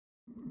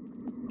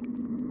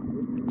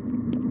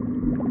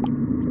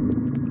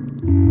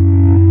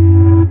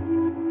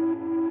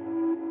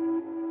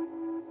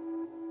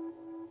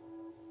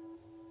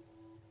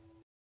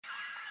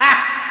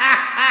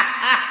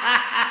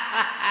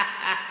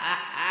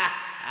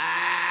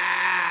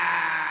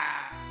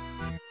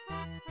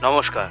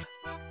নমস্কার,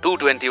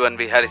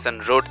 221B Harrison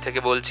road থেকে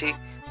বলছি।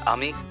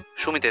 আমি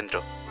সুমিতেন্দ্র।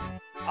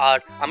 আর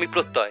আমি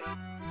প্রত্যয়।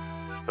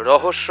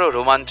 রহস্য,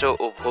 রোমাঞ্চ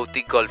ও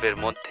ভৌতিক গল্পের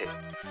মধ্যে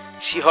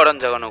শিহরণ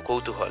জাগানো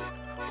কৌতূহল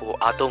ও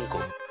আতঙ্ক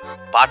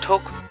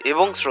পাঠক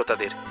এবং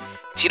শ্রোতাদের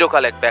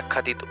চিরকাল এক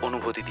ব্যাখ্যাতীত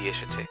অনুভূতি দিয়ে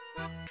এসেছে।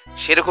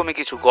 সেরকমই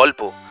কিছু গল্প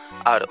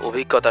আর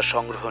অভিজ্ঞতার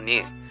সংগ্রহ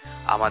নিয়ে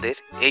আমাদের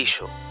এই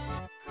শো।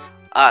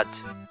 আজ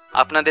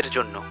আপনাদের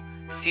জন্য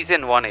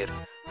সিজন 1-এর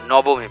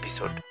 9ম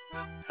এপিসোড,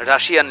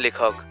 রাশিয়ান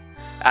লেখক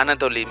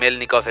অ্যানাতলি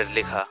মেলনিকভের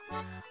লেখা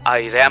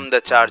I RAM the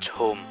charge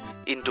home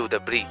into the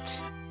bridge.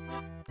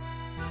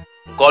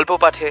 গল্প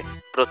পাঠে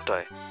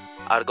প্রত্যয়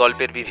আর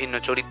গল্পের বিভিন্ন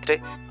চরিত্রে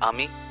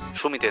আমি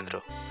সুমিতেন্দ্র।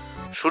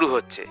 শুরু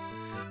হচ্ছে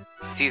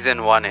season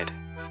 1-এর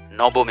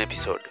 9ম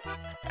episode,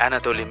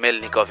 অ্যানাতলি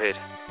মেলনিকভের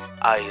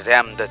I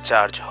RAM the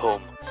charge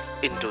home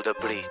into the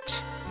bridge.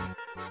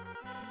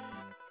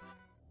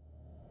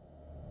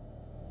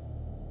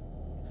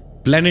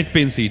 Planet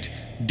পেনসিড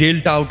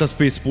ডেল্টা আউটার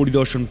স্পেস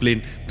পরিদর্শন প্লেন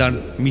তার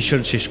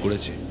মিশন শেষ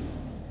করেছে।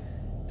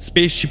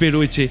 স্পেসশিপে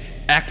রয়েছে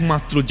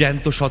একমাত্র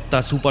জ্যান্ত সত্তা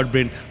সুপার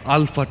ব্রেন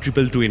আলফা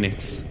 222NX।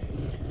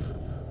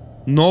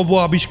 নব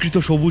আবিষ্কৃত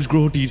সবুজ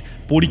গ্রহটির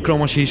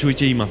পরিক্রমা শেষ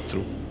হয়েছে এই মাত্র।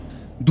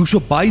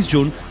 222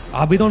 জন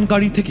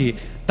আবেদনকারী থেকে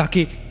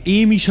তাকে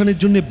এই মিশনের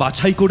জন্য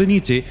বাছাই করে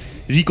নিয়েছে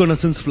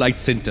রিকনাসেন্স ফ্লাইট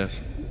সেন্টার।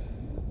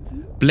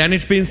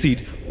 প্ল্যানেট পেনসিড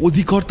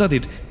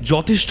অধিকর্তাদের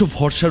যথেষ্ট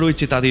ভরসা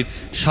রয়েছে তাদের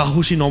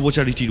সাহসী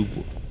নভোচারীটির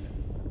উপর।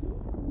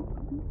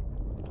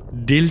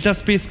 ডেল্টা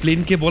স্পেস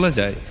প্লেনকে বলা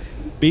যায়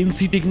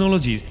পেনসি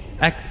টেকনোলজির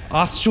এক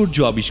আশ্চর্য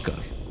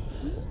আবিষ্কার।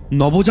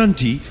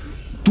 নভোযানটি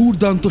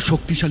দুর্দান্ত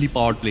শক্তিশালী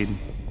পাওয়ার প্লেন,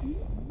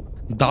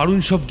 দারুণ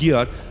সব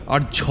গিয়ার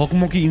আর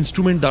ঝকমকে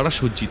ইনস্ট্রুমেন্ট দ্বারা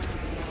সজ্জিত।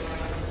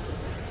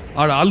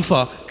 আর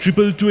আলফা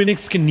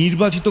 222NXকে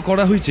নির্বাচিত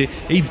করা হয়েছে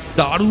এই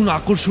দারুণ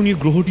আকর্ষণীয়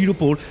গ্রহটির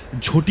ওপর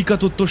ঝটিকা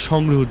তথ্য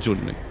সংগ্রহের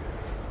জন্য।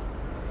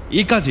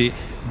 এ কাজে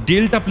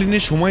ডেল্টা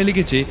প্লেনের সময়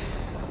লেগেছে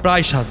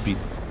প্রায় 7 দিন।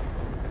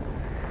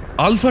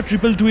 আলফা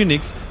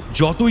 222NX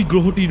যতই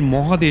গ্রহটির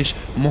মহাদেশ,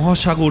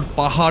 মহাসাগর,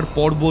 পাহাড়,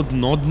 পর্বত,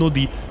 নদ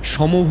নদী,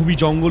 সমভূমি,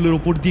 জঙ্গলের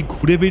ওপর দিয়ে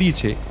ঘুরে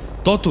বেরিয়েছে,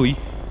 ততই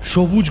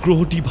সবুজ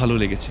গ্রহটি ভালো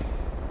লেগেছে।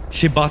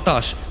 সে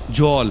বাতাস,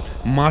 জল,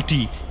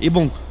 মাটি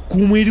এবং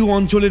কুমেরু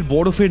অঞ্চলের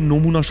বরফের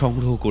নমুনা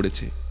সংগ্রহ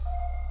করেছে।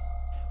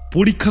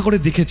 পরীক্ষা করে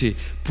দেখেছে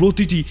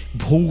প্রতিটি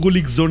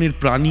ভৌগোলিক জোনের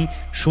প্রাণী,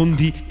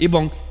 সন্ধি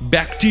এবং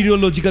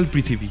ব্যাকটেরিওলজিক্যাল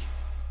পৃথিবী।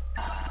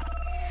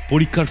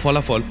 পরীক্ষার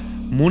ফলাফল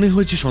মনে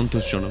হয়েছে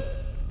সন্তোষজনক।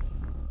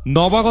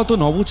 নবাগত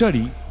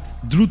নভোচারী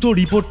দ্রুত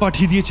রিপোর্ট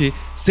পাঠিয়ে দিয়েছে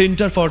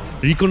সেন্টার ফর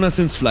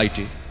রিকনাসেন্স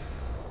ফ্লাইটে।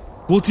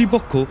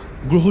 কর্তৃপক্ষ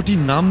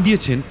গ্রহটির নাম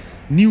দিয়েছেন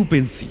নিউ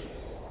পেনসি।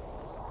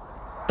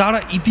 তারা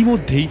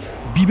ইতিমধ্যেই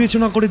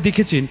বিবেচনা করে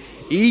দেখেছেন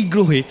এই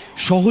গ্রহে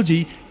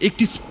সহজেই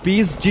একটি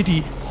স্পেস জেটি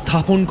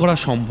স্থাপন করা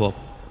সম্ভব।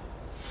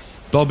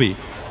 তবে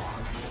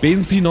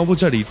পেনসি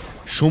নভোচারীর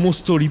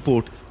সমস্ত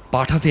রিপোর্ট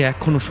পাঠাতে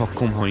এখনো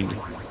সক্ষম হয়নি।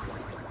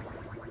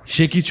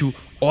 সে কিছু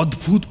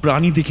অদ্ভুত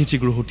প্রাণী দেখেছে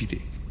গ্রহটিতে।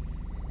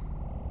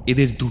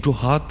 এদের 2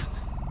 হাত,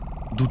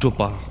 2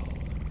 পা,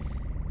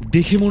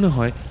 দেখে মনে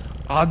হয়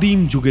আদিম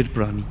যুগের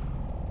প্রাণী।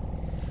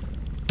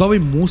 তবে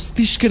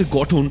মস্তিষ্কের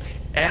গঠন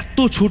এত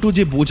ছোট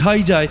যে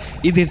বোঝাই যায়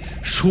এদের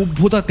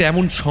সভ্যতা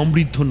তেমন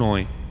সমৃদ্ধ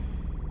নয়,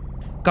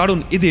 কারণ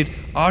এদের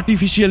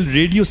আর্টিফিশিয়াল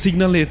রেডিও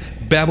সিগন্যালের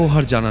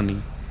ব্যবহার জানা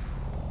নেই।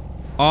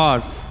 আর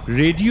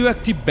রেডিও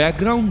অ্যাক্টিভ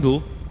ব্যাকগ্রাউন্ডও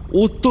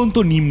অত্যন্ত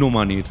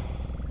নিম্নমানের।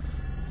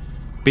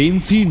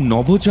 পেনসির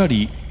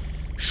নভোচারী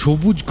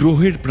সবুজ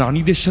গ্রহের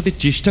প্রাণীদের সাথে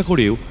চেষ্টা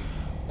করেও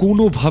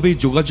কোনোভাবে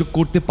যোগাযোগ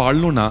করতে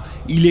পারল না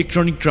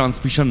ইলেকট্রনিক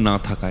ট্রান্সমিশন না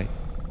থাকায়।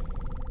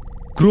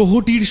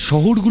 গ্রহটির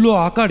শহরগুলো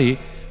আকারে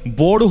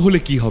বড় হলে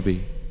কি হবে,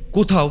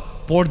 কোথাও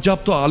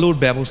পর্যাপ্ত আলোর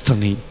ব্যবস্থা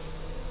নেই।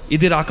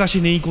 এদের আকাশে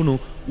নেই কোনো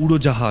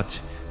উড়োজাহাজ,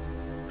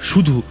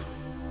 শুধু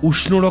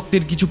উষ্ণ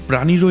রক্তের কিছু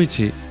প্রাণী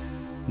রয়েছে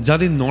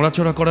যাদের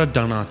নড়াচড়া করার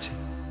ডানা আছে।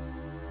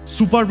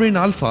 সুপারব্রেন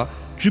আলফা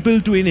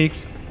 222NX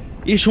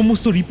এ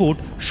সমস্ত রিপোর্ট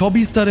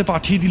সবিস্তারে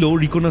পাঠিয়ে দিল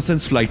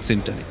রিকনাসেন্স ফ্লাইট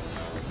সেন্টারে।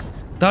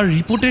 তার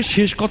রিপোর্টের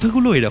শেষ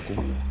কথাগুলো এরকম: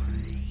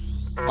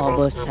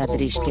 অবস্থা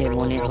দৃষ্টে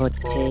মনে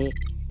হচ্ছে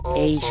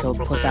এই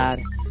সভ্যতার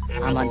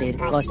আমাদের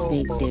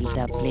কসমিক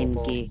ডেল্টা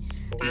প্লেনকে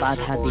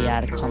বাধা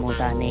দেওয়ার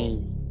ক্ষমতা নেই।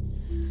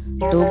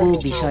 তবু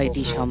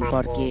বিষয়টি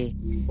সম্পর্কে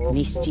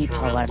নিশ্চিত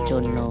হওয়ার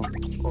জন্য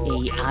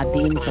এই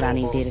আদিম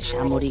প্রাণীদের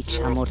সামরিক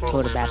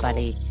সামর্থ্যর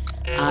ব্যাপারে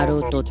আরও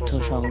তথ্য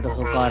সংগ্রহ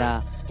করা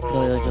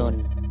প্রয়োজন।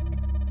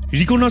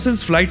 রিকনাসেন্স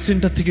ফ্লাইট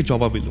সেন্টার থেকে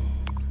জবাব এলো,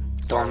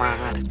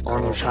 তোমার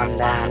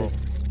অনুসন্ধান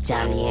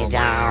চালিয়ে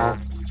যাও।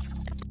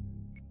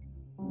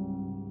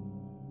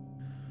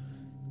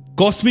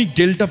 কসমিক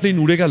ডেল্টা প্লেন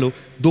উড়ে গেল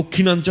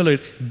দক্ষিণাঞ্চলের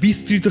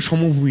বিস্তৃত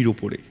সমভূমির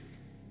ওপরে।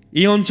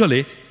 এই অঞ্চলে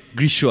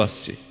গ্রীষ্ম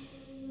আসছে।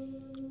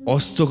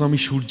 অস্তগামী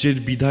সূর্যের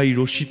বিদায়ী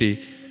রশ্মিতে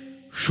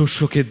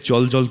শস্যক্ষেত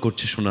জলজল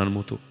করছে সোনার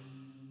মতো।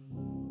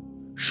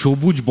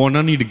 সবুজ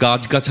বনানীর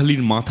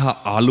গাছগাছালির মাথা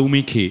আলো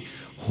মেখে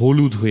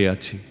হলুদ হয়ে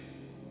আছে।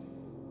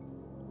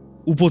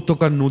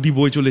 উপত্যকার নদী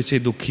বয়ে চলেছে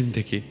দক্ষিণ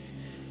থেকে।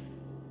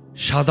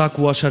 সাদা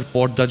কুয়াশার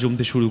পর্দা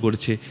জমতে শুরু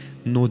করেছে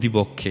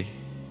নদীবক্ষে।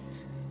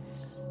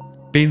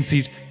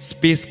 পেন্সির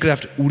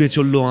স্পেসক্রাফট উড়ে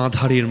চলল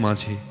আঁধারের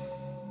মাঝে।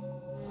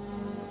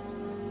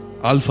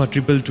 আলফা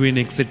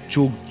 222X এর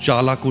চোখ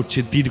জ্বালা করছে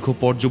দীর্ঘ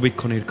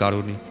পর্যবেক্ষণের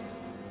কারণে।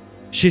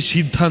 সে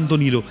সিদ্ধান্ত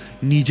নিল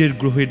নিজের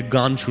গ্রহের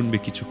গান শুনবে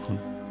কিছুক্ষণ।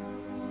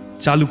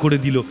 চালু করে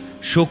দিল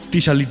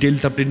শক্তিশালী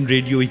ডেল্টা প্লেন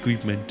রেডিও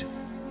ইকুইপমেন্ট।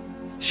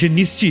 সে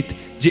নিশ্চিত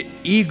যে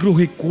এই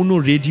গ্রহে কোনো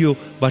রেডিও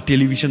বা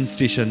টেলিভিশন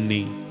স্টেশন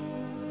নেই।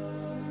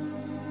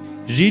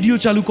 রেডিও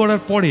চালু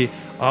করার পরে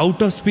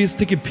আউটার স্পেস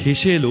থেকে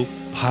ভেসে এলো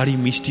ভারী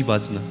মিষ্টি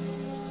বাজনা।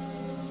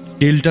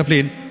 ডেল্টা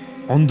প্লেন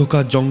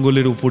অন্ধকার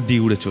জঙ্গলের উপর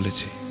দিয়ে উড়ে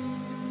চলেছে।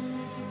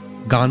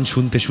 গান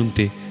শুনতে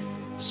শুনতে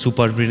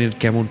সুপার ব্রেনের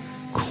কেমন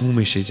ঘুম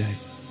এসে যায়।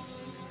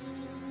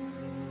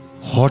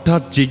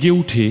 হঠাৎ জেগে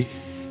উঠে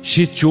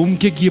সে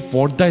চমকে গিয়ে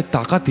পর্দায়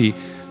তাকাতে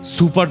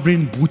সুপার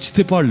ব্রেন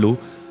বুঝতে পারল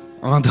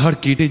আঁধার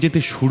কেটে যেতে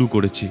শুরু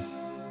করেছে।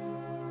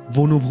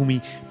 বনভূমি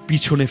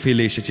পিছনে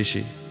ফেলে এসেছে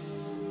সে।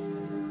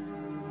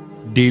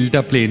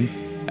 ডেল্টা প্লেন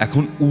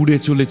এখন উড়ে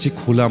চলেছে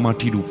খোলা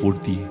মাটির উপর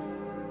দিয়ে।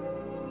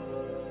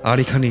 আর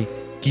এখানে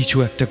কিছু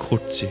একটা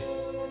ঘটছে।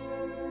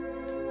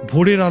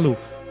 ভোরের আলো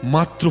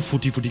মাত্র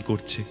ফুটি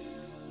করছে।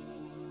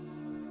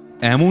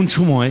 এমন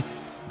সময়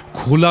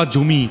খোলা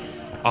জমি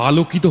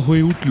আলোকিত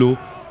হয়ে উঠল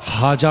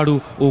হাজারো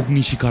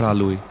অগ্নিশিখার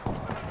আলোয়।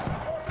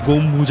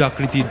 গম্বুজ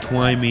আকৃতির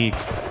ধোঁয়ায় মেঘ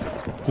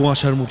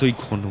কুয়াশার মতোই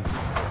ঘন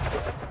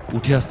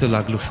উঠে আসতে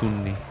লাগলো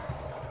শূন্যে।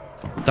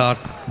 তার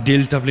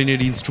ডেল্টা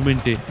প্লেনের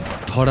ইনস্ট্রুমেন্টে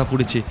ধরা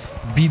পড়েছে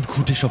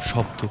বিদঘুটে সব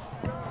শব্দ।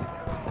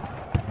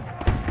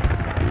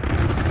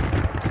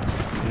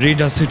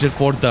 রেডার সেটের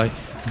পর্দায়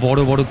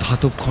বড় বড়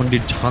ধাতব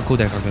খণ্ডের ঝাঁকও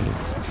দেখা গেল।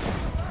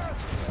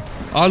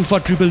 আলফা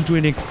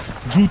 222X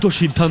দ্রুত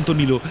সিদ্ধান্ত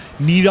নিল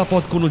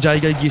নিরাপদ কোনো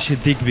জায়গায় গিয়ে সে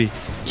দেখবে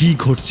কি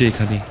ঘটছে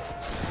এখানে।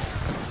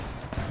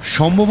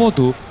 সম্ভবত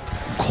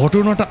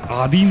ঘটনাটা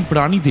আদিম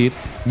প্রাণীদের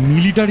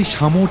মিলিটারি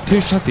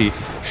সামর্থ্যের সাথে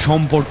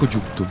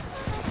সম্পর্কযুক্ত।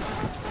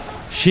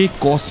 সে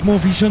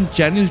কসমোভিশন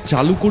চ্যানেল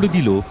চালু করে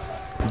দিল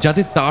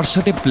যাতে তার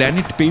সাথে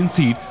প্ল্যানেট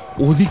পেন্সির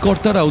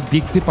অধিকর্তারাও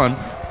দেখতে পান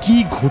কি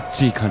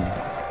ঘটছে এখানে।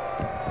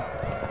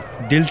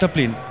 ডেল্টা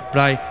প্লেন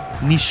প্রায়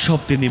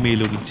নিঃশব্দে নেমে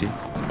এলো নিচে।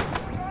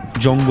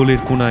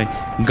 জঙ্গলের কোনায়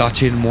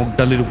গাছের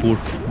মগডালের উপর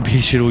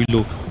ভেসে রইল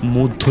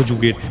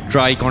মধ্যযুগের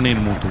ট্রাইকনের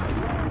মতো।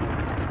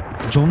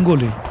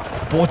 জঙ্গলে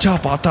পচা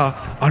পাতা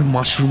আর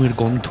মাশরুমের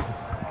গন্ধ।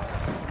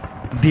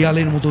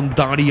 দেয়ালের মতন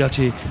দাঁড়িয়ে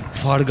আছে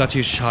ফার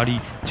গাছের সারি,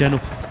 যেন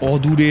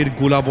অদূরের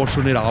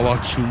গোলাবর্ষণের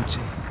আওয়াজ শুনছে।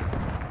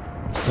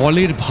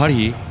 ফলের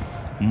ভারে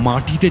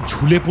মাটিতে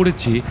ঝুলে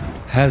পড়েছে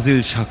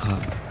হ্যাজেল শাখা।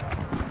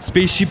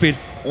 স্পেসশিপের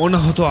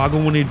অনাহত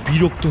আগমনের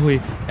বিরক্ত হয়ে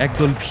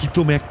একদল ভীত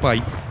ম্যাকপাই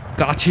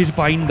কাছের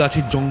পাইন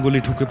গাছের জঙ্গলে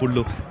ঢুকে পড়ল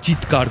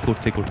চিৎকার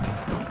করতে করতে।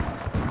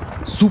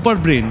 সুপার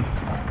ব্রেন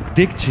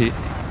দেখছে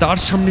তার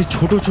সামনে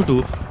ছোট ছোট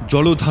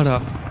জলধারা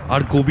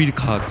আর গভীর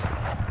খাদ।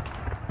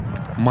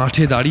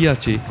 মাঠে দাঁড়িয়ে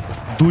আছে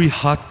 2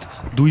 হাত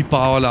 2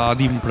 পাওয়ালা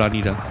আদিম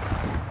প্রাণীরা।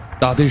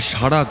 তাদের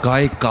সারা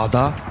গায়ে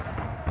কাদা।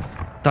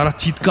 তারা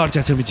চিৎকার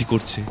চেঁচামেচি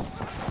করছে।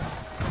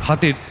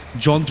 হাতের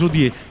যন্ত্র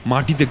দিয়ে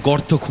মাটিতে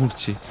গর্ত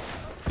খুঁড়ছে,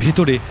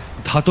 ভেতরে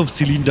ধাতব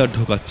সিলিন্ডার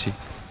ঢোকাচ্ছে।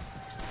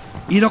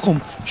 এরকম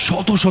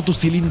শত শত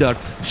সিলিন্ডার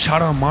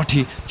সারা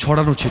মাঠে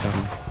ছড়ানো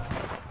ছিটানো।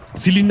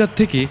 সিলিন্ডার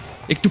থেকে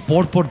একটু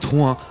পরপর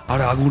ধোঁয়া আর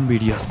আগুন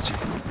বেরিয়ে আসছে।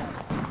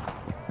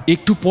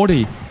 একটু পরে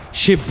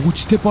সে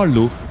বুঝতে পারল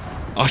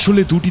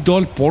আসলে দুটি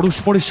দল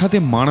পরস্পরের সাথে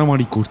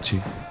মারামারি করছে।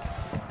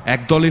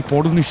 এক দলের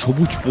পরনে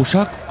সবুজ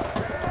পোশাক,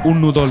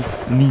 অন্য দল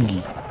নীল।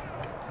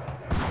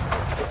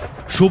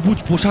 সবুজ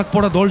পোশাক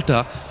পরা দলটা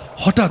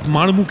হঠাৎ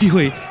মারমুখী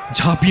হয়ে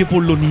ঝাঁপিয়ে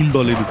পড়ল নীল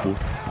দলের উপর।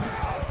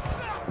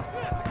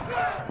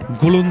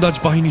 গোলন্দাজ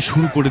বাহিনী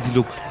শুরু করে দিল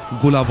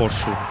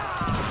গোলাবর্ষণ।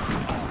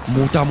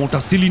 মোটা মোটা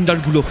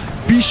সিলিন্ডারগুলো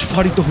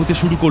বিস্ফোরিত হতে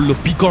শুরু করলো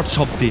বিকট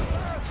শব্দে।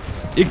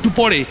 একটু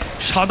পরে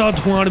সাদা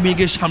ধোঁয়ার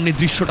মেঘের সামনে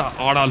দৃশ্যটা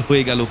আড়াল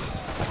হয়ে গেল।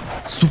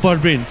 সুপার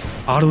ব্রেন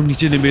আরো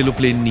নিচে নেমে এলো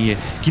প্লেন নিয়ে,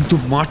 কিন্তু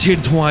মাঠের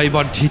ধোঁয়া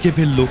এবার ঢেকে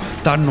ফেললো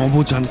তার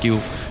নভোযানকেও।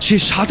 সে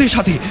সাথে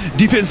সাথে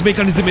ডিফেন্স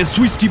মেকানিজমে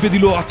সুইচ টিপে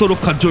দিল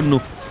আত্মরক্ষার জন্য।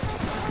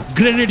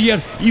 গ্রেনেডিয়ার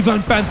ইভান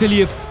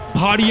প্যান্তেলিয়েভ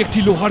ভারী একটি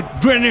লোহার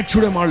গ্রেনেড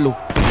ছুড়ে মারল।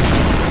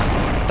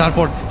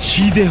 তারপর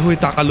সিধে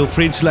হয়ে তাকালো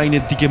ফ্রেঞ্চ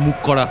লাইনের দিকে মুখ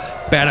করা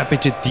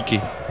প্যারাপেটের দিকে।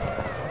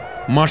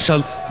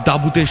 মার্শাল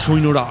দাবুতের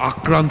সৈন্যরা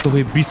আক্রান্ত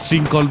হয়ে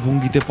বিশৃঙ্খল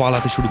ভঙ্গিতে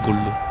পালাতে শুরু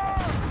করল।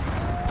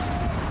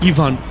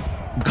 ইভান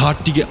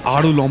ঘাটটিকে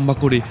আরো লম্বা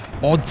করে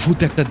অদ্ভুত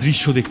একটা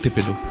দৃশ্য দেখতে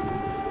পেল।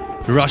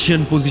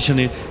 রাশিয়ান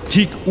পজিশনের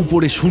ঠিক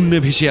উপরে শূন্যে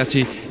ভেসে আছে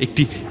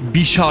একটি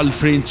বিশাল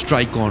ফ্রেঞ্চ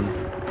ট্রাইকন।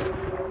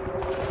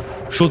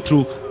 শত্রু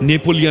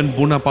নেপোলিয়ন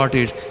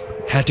বোনাপার্টের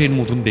হ্যাটের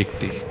মতন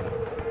দেখতে।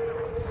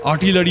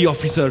 আর্টিলারি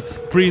অফিসার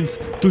প্রিন্স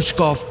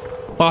তুশকভ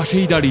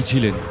পাশেই দাঁড়িয়ে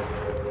ছিলেন।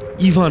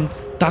 ইভান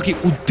তাকে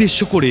উদ্দেশ্য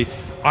করে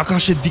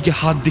আকাশের দিকে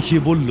হাত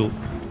দেখিয়ে বলল,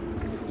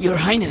 ইয়োর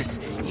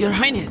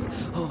হাইনেস,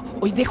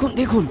 ওই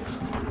দেখুন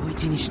ওই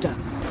জিনিসটা,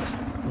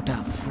 ওটা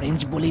ফ্রেঞ্চ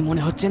বলেই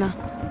মনে হচ্ছে না?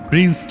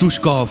 প্রিন্স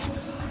তুশকভ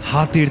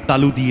হাতের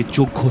তালু দিয়ে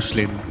চোখ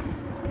ঘষলেন।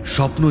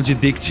 স্বপ্ন যে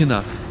দেখছে না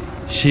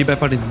সে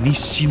ব্যাপারে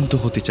নিশ্চিন্ত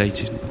হতে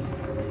চাইছেন।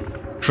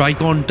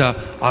 ট্রাইকনটা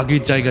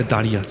আগের জায়গায়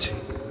দাঁড়িয়ে আছে।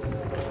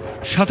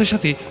 সাথে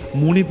সাথে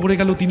মনে পড়ে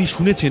গেল তিনি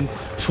শুনেছেন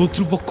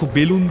শত্রুপক্ষ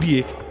বেলুন দিয়ে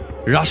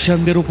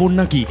রাশিয়ানদের ওপর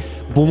নাকি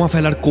বোমা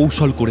ফেলার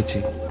কৌশল করেছে।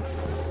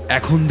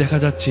 এখন দেখা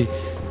যাচ্ছে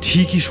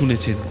ঠিকই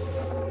শুনেছেন।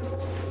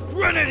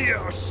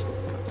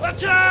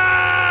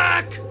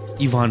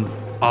 ইভান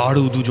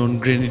আরও দুজন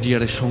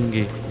গ্রেনেডিয়ারের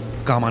সঙ্গে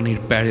কামানের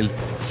ব্যারেল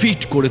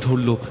ফিট করে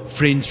ধরল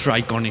ফ্রেঞ্চ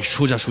ট্রাইকনের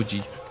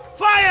সোজাসুজি।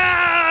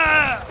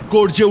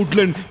 গর্জে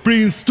উঠলেন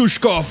প্রিন্স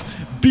তুস্কভ।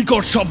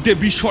 বিকট শব্দে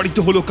বিস্ফোরিত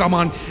হলো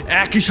কামান।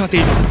 একই সাথে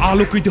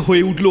আলোকিত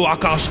হয়ে উঠল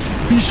আকাশ।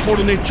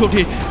 বিস্ফোরণের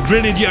চোটে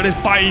গ্রেনেডিয়ারের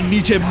পায়ের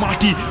নিচে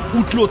মাটি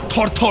উঠল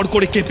থরথর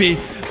করে কেঁপে।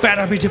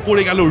 প্যারাপেটে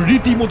পড়ে গেল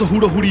রীতিমতো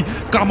হুড়োহুড়ি।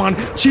 কামান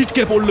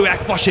ছিটকে পড়ল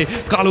একপাশে।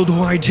 কালো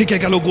ধোঁয়ায় ঢেকে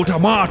গেল গোটা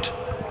মাঠ।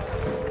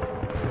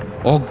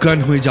 অজ্ঞান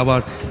হয়ে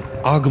যাবার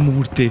আগ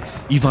মুহূর্তে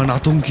ইভান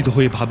আতঙ্কিত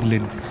হয়ে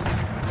ভাবলেন,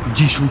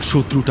 যিশুর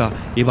শত্রুটা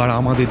এবার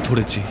আমাদের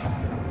ধরেছে।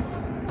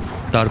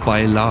 তার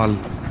পায়ে লাল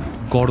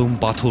গরম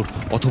পাথর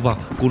অথবা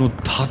কোনো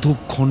ধাতব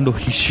খণ্ড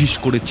হিসহিস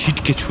করে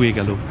ছিটকে ছুঁয়ে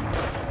গেল,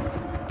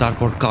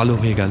 তারপর কালো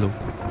হয়ে গেল।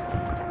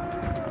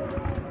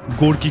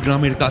 গোর্কি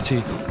গ্রামের কাছে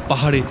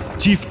পাহাড়ে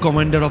chief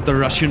commander of the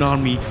Russian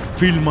army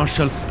field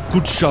marshal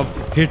কুটশভ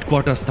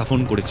headquarter স্থাপন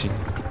করেছেন।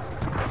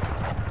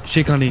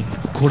 সেখানে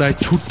ঘোড়ায়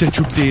ছুটতে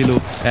ছুটতে এলো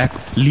এক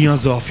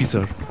লিয়াজো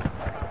অফিসার।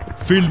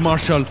 ফিল্ড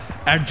মার্শাল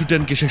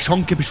অ্যাডজুটেন্টকে সে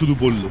সংক্ষেপে শুধু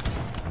বলল,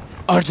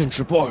 Urgent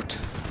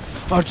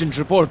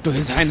report to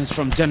His Highness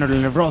from General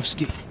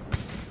Nevrovsky.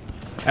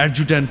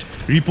 Adjutant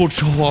report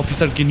সহ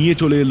অফিসারকে নিয়ে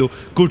চলে এলো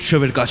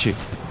কুটশেভের কাছে।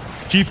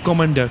 চিফ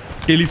কমান্ডার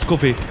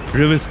টেলিস্কোপে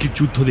রেভেস্কির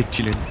যুদ্ধ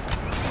দেখছিলেন।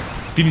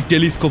 তিনি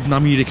টেলিস্কোপ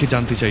নামিয়ে রেখে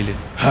জানতে চাইলেন,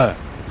 হ্যাঁ,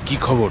 কি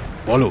খবর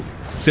বলো।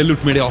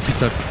 সেলুট মেরে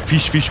অফিসার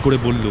ফিস ফিস করে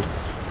বলল,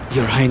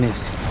 Your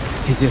Highness,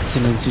 His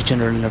Excellency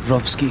General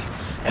Nevrovsky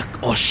এক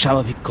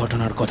অস্বাভাবিক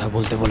ঘটনার কথা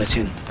বলতে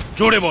বলেছেন।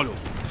 জোরে বলো,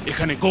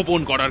 এখানে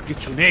গোপন করার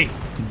কিছু নেই।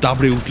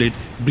 দাবড়ে উঠলেন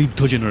বৃদ্ধ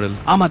জেনারেল।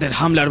 আমাদের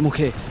হামলার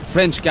মুখে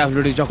ফ্রেঞ্চ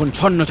ক্যাভেলরি যখন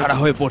ছন্নছাড়া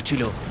হয়ে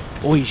পড়ছিল,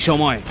 ওই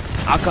সময়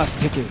আকাশ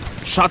থেকে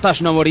 27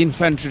 নম্বর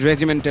ইনফ্যান্ট্রি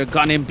রেজিমেন্টের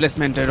গান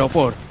এমপ্লেসমেন্টের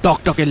ওপর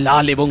টকটকে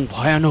লাল এবং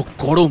ভয়ানক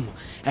গরম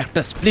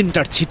একটা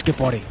স্প্লিন্টার ছিটকে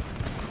পড়ে।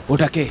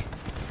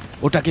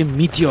 ওটাকে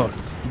মিটিওর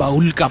বা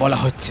উল্কা বলা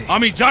হচ্ছে।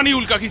 আমি জানি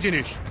উল্কা কি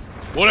জিনিস,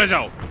 বলে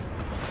যাও।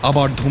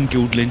 আবার ধমকে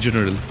উঠলেন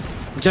জেনারেল।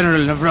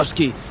 জেনারেল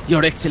নেভরস্কি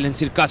ইয়োর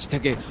এক্সেলেন্সির কাছ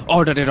থেকে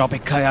অর্ডারের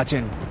অপেক্ষায়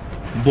আছেন।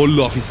 বলল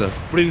অফিসার।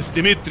 প্রিন্স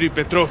দিমিত্রি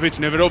পেট্রোভিচ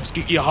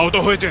নেভেরভস্কি কি আহত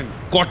হয়েছেন?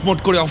 কটমট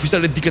করে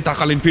অফিসারের দিকে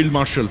তাকালেন ফিল্ড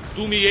মার্শাল।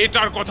 তুমি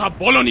এটার কথা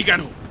বলনি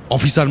কেন?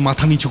 অফিসার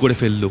মাথা নিচু করে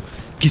ফেলল,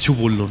 কিছু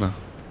বলল না।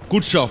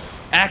 কুটশভ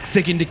এক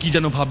সেকেন্ডে কি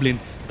যেন ভাবলেন,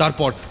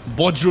 তারপর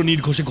বজ্র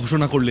নির্ঘোষে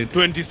ঘোষণা করলেন,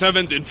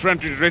 27th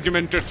ইনফ্যান্ট্রি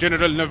রেজিমেন্টের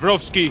জেনারেল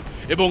নেভরভস্কি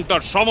এবং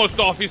তার সমস্ত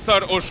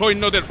অফিসার ও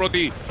সৈন্যদের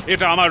প্রতি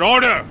এটা আমার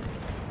অর্ডার।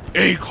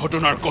 এই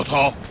ঘটনার কথা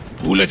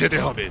ভুলে যেতে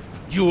হবে,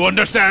 ইউ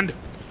আন্ডারস্ট্যান্ড?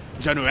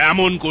 যেন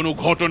এমন কোনো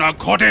ঘটনা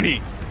ঘটেনি,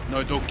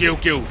 নয়তো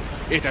কেউ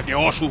এটাকে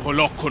অশুভ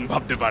লক্ষণ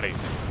ভাবতে পারে।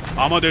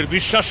 আমাদের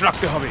বিশ্বাস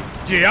রাখতে হবে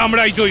যে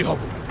আমরাই জয়ী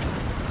হব।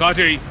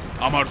 কাজেই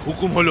আমার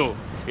হুকুম হলো,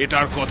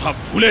 এটার কথা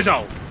ভুলে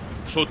যাও।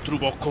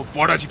 শত্রুপক্ষ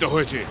পরাজিত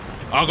হয়েছে।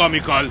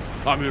 আগামীকাল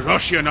আমি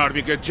রাশিয়ান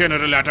আর্মিকে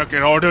জেনারেল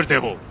অ্যাটাকের অর্ডার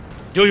দেব।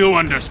 Do you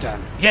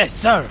understand? Yes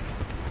sir.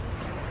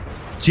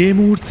 যে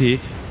মুহূর্তে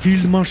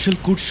ফিল্ড মার্শাল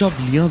কুটশভ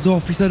লিয়াজো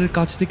অফিসারের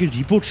কাছ থেকে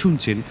রিপোর্ট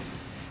শুনছেন,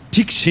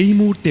 ঠিক সেই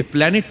মুহূর্তে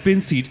প্ল্যানেট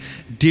পেন্সির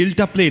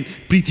ডেল্টা প্লেন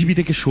পৃথিবী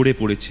থেকে সরে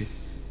পড়েছে।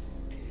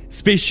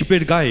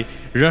 স্পেসশিপের গায়ে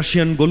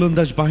রাশিয়ান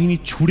গোলন্দাজ বাহিনী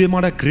ছুঁড়ে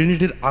মারা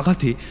গ্রেনেডের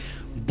আঘাতে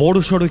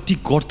বড়সড় একটি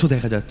গর্ত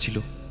দেখা যাচ্ছিল।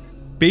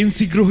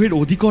 পেন্সি গ্রহের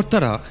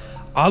অধিকর্তারা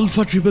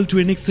আলফা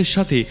 222NX-এর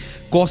সাথে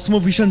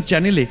কসমোভিশন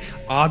চ্যানেলে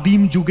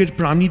আদিম যুগের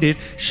প্রাণীদের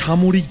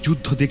সামরিক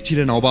যুদ্ধ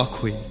দেখছিলেন অবাক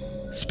হয়ে।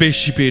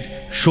 স্পেসশিপের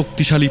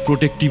শক্তিশালী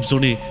প্রোটেক্টিভ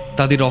জোনে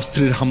তাদের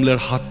অস্ত্রের হামলার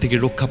হাত থেকে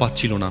রক্ষা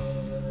পাচ্ছিল না,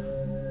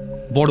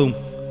 বরং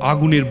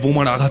আগুনের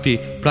বোমার আঘাতে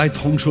প্রায়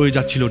ধ্বংস হয়ে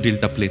যাচ্ছিল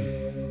ডেল্টা প্লেন।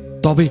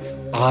 তবে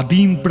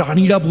আদিম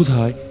প্রাণীরা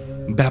বোধহয়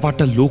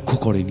ব্যাপারটা লক্ষ্য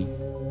করেনি।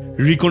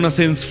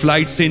 রিকনাসেন্স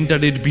ফ্লাইট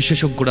সেন্টারের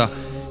বিশেষজ্ঞরা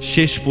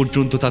শেষ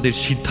পর্যন্ত তাদের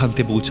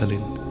সিদ্ধান্তে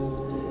পৌঁছালেন,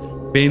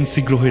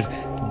 পেন্সি গ্রহের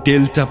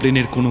ডেল্টা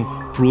প্লেনের কোনো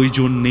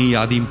প্রয়োজন নেই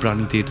আদিম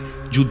প্রাণীদের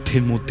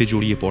যুদ্ধের মধ্যে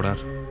জড়িয়ে পড়ার।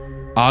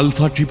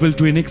 আলফা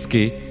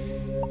 222NX-কে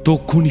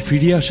তক্ষুনি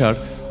ফিরে আসার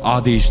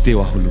আদেশ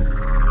দেওয়া হলো।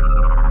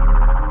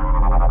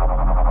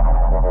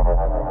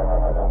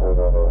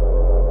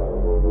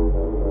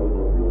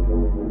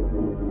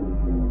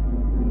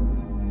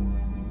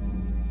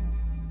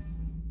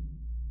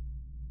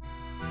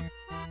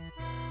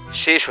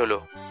 শেষ হলো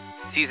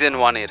সিজন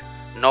 1-এর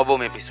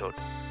 9ম এপিসোড,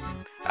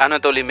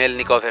 আনাতোলি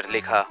মেলনিকভের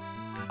লেখা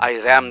I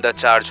RAM the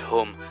charge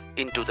home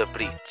into the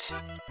ব্রিচ।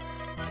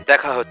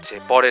 দেখা হচ্ছে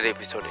পরের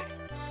এপিসোডে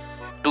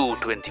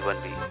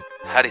 221B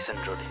হ্যারিসন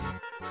রোডে।